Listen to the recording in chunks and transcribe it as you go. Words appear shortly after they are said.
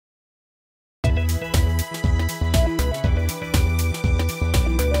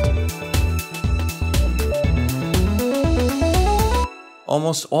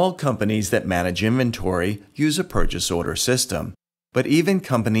Almost all companies that manage inventory use a purchase order system, but even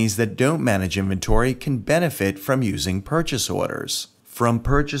companies that don't manage inventory can benefit from using purchase orders. From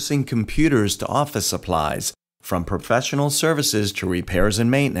purchasing computers to office supplies, from professional services to repairs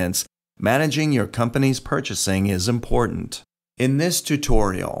and maintenance, managing your company's purchasing is important. In this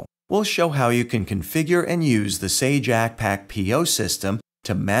tutorial, we'll show how you can configure and use the Sage Accpac PO system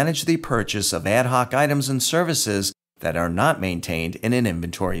to manage the purchase of ad hoc items and services that are not maintained in an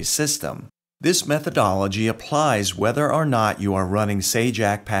inventory system. This methodology applies whether or not you are running Sage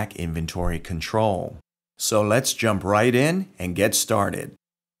Accpac Inventory Control. So let's jump right in and get started.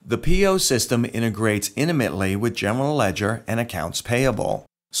 The PO system integrates intimately with General Ledger and Accounts Payable.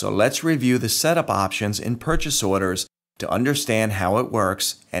 So let's review the setup options in purchase orders to understand how it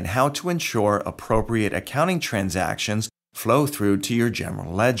works and how to ensure appropriate accounting transactions flow through to your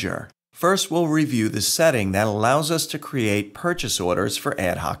General Ledger. First, we'll review the setting that allows us to create purchase orders for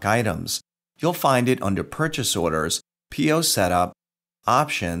ad hoc items. You'll find it under Purchase Orders, PO Setup,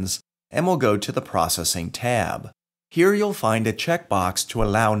 Options, and we'll go to the Processing tab. Here you'll find a checkbox to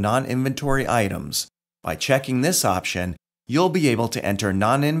allow non-inventory items. By checking this option, you'll be able to enter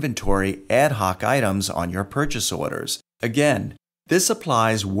non-inventory ad hoc items on your purchase orders. Again, this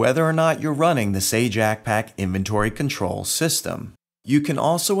applies whether or not you're running the Sage Accpac Inventory Control system. You can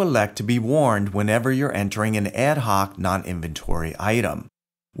also elect to be warned whenever you're entering an ad hoc non-inventory item.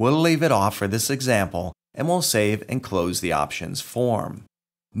 We'll leave it off for this example, and we'll save and close the options form.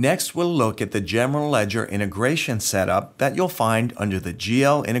 Next, we'll look at the General Ledger integration setup that you'll find under the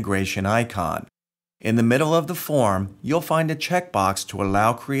GL integration icon. In the middle of the form, you'll find a checkbox to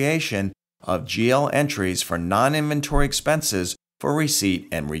allow creation of GL entries for non-inventory expenses for receipt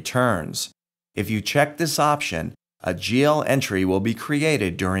and returns. If you check this option, a GL entry will be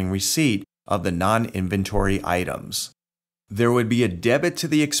created during receipt of the non-inventory items. There would be a debit to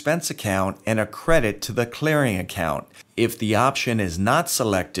the expense account and a credit to the clearing account. If the option is not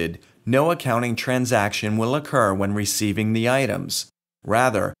selected, no accounting transaction will occur when receiving the items.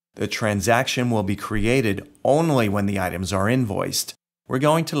 Rather, the transaction will be created only when the items are invoiced. We're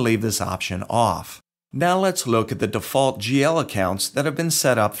going to leave this option off. Now let's look at the default GL accounts that have been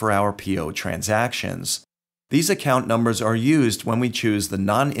set up for our PO transactions. These account numbers are used when we choose the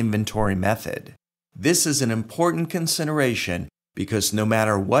non-inventory method. This is an important consideration because no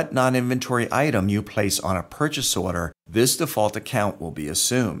matter what non-inventory item you place on a purchase order, this default account will be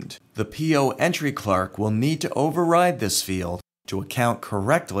assumed. The PO entry clerk will need to override this field to account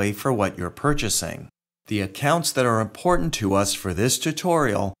correctly for what you're purchasing. The accounts that are important to us for this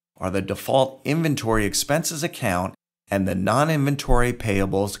tutorial are the default inventory expenses account and the non-inventory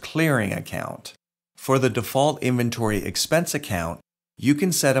payables clearing account. For the default inventory expense account, you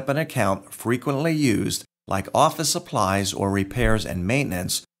can set up an account frequently used like office supplies or repairs and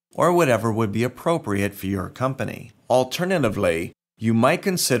maintenance or whatever would be appropriate for your company. Alternatively, you might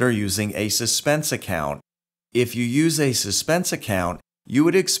consider using a suspense account. If you use a suspense account, you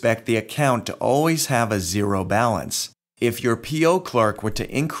would expect the account to always have a zero balance. If your PO clerk were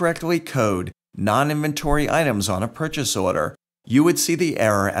to incorrectly code non-inventory items on a purchase order, you would see the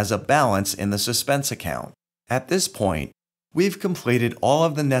error as a balance in the suspense account. At this point, we've completed all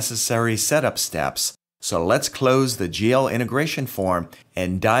of the necessary setup steps, so let's close the GL integration form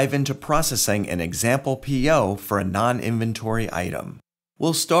and dive into processing an example PO for a non-inventory item.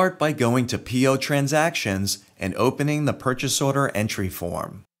 We'll start by going to PO Transactions and opening the purchase order entry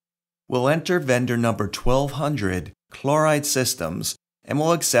form. We'll enter vendor number 1200, Chloride Systems, and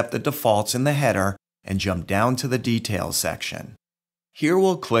we'll accept the defaults in the header and jump down to the Details section. Here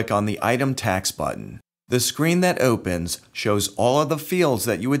we'll click on the Item Tax button. The screen that opens shows all of the fields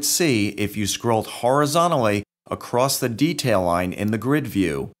that you would see if you scrolled horizontally across the detail line in the grid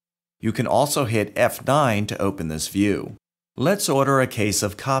view. You can also hit F9 to open this view. Let's order a case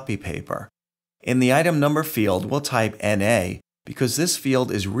of copy paper. In the item number field, we'll type NA because this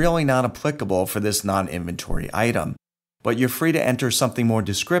field is really not applicable for this non-inventory item, but you're free to enter something more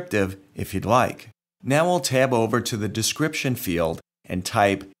descriptive if you'd like. Now we'll tab over to the description field and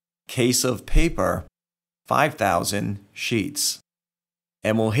type case of paper 5,000 sheets.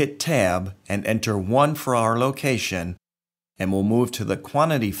 And we'll hit tab and enter 1 for our location, and we'll move to the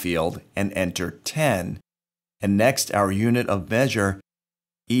quantity field and enter 10, and next our unit of measure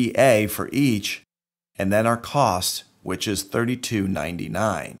EA for each, and then our cost, which is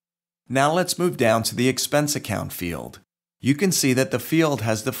 $32.99. Now let's move down to the expense account field. You can see that the field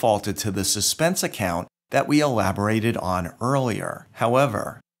has defaulted to the suspense account that we elaborated on earlier.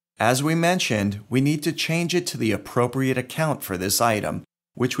 However, as we mentioned, we need to change it to the appropriate account for this item,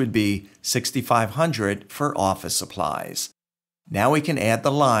 which would be $6,500 for office supplies. Now we can add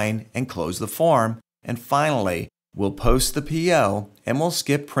the line and close the form, and finally, we'll post the PO and we'll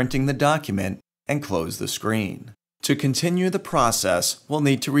skip printing the document and close the screen. To continue the process, we'll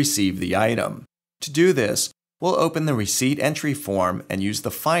need to receive the item. To do this, we'll open the receipt entry form and use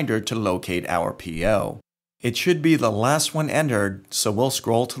the finder to locate our PO. It should be the last one entered, so we'll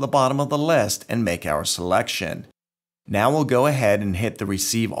scroll to the bottom of the list and make our selection. Now we'll go ahead and hit the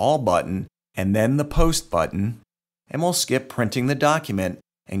Receive All button and then the Post button, and we'll skip printing the document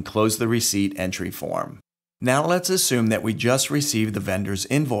and close the receipt entry form. Now let's assume that we just received the vendor's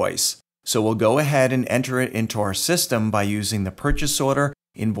invoice, so we'll go ahead and enter it into our system by using the purchase order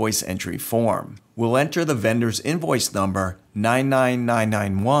invoice entry form. We'll enter the vendor's invoice number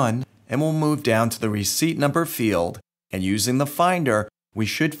 99991 and we'll move down to the receipt number field, and using the finder, we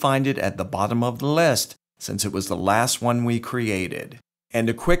should find it at the bottom of the list since it was the last one we created. And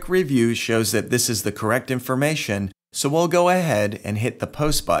a quick review shows that this is the correct information, so we'll go ahead and hit the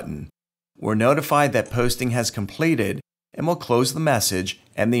Post button. We're notified that posting has completed, and we'll close the message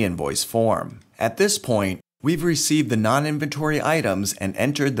and the invoice form. At this point, we've received the non-inventory items and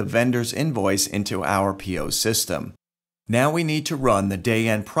entered the vendor's invoice into our PO system. Now we need to run the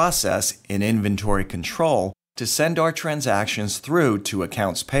day-end process in Inventory Control to send our transactions through to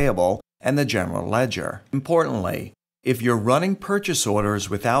accounts payable and the general ledger. Importantly, if you're running purchase orders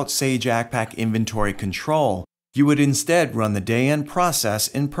without Sage Accpac Inventory Control, you would instead run the day-end process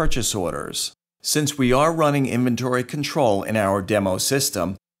in purchase orders. Since we are running inventory control in our demo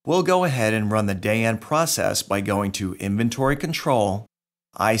system, we'll go ahead and run the day-end process by going to Inventory Control,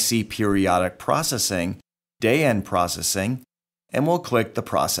 IC Periodic Processing, Day-end Processing, and we'll click the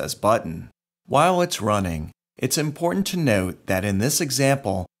Process button. While it's running, it's important to note that in this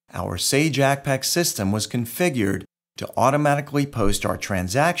example, our Sage Accpac system was configured to automatically post our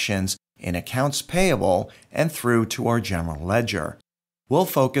transactions in accounts payable and through to our general ledger. We'll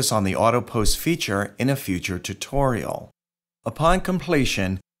focus on the auto post feature in a future tutorial. Upon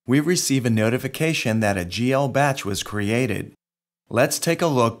completion, we receive a notification that a GL batch was created. Let's take a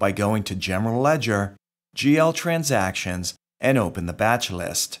look by going to General Ledger, GL Transactions, and open the batch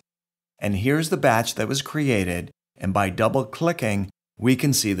list. And here's the batch that was created, and by double-clicking, we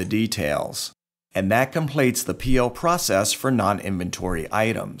can see the details. And that completes the PO process for non-inventory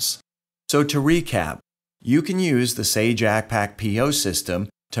items. So to recap, you can use the Sage Accpac PO system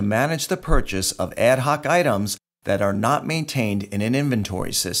to manage the purchase of ad hoc items that are not maintained in an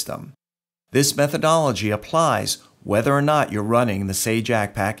inventory system. This methodology applies whether or not you're running the Sage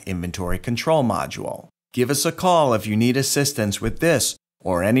Accpac Inventory Control module. Give us a call if you need assistance with this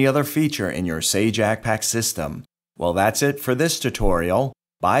or any other feature in your Sage Accpac system. Well, that's it for this tutorial.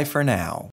 Bye for now.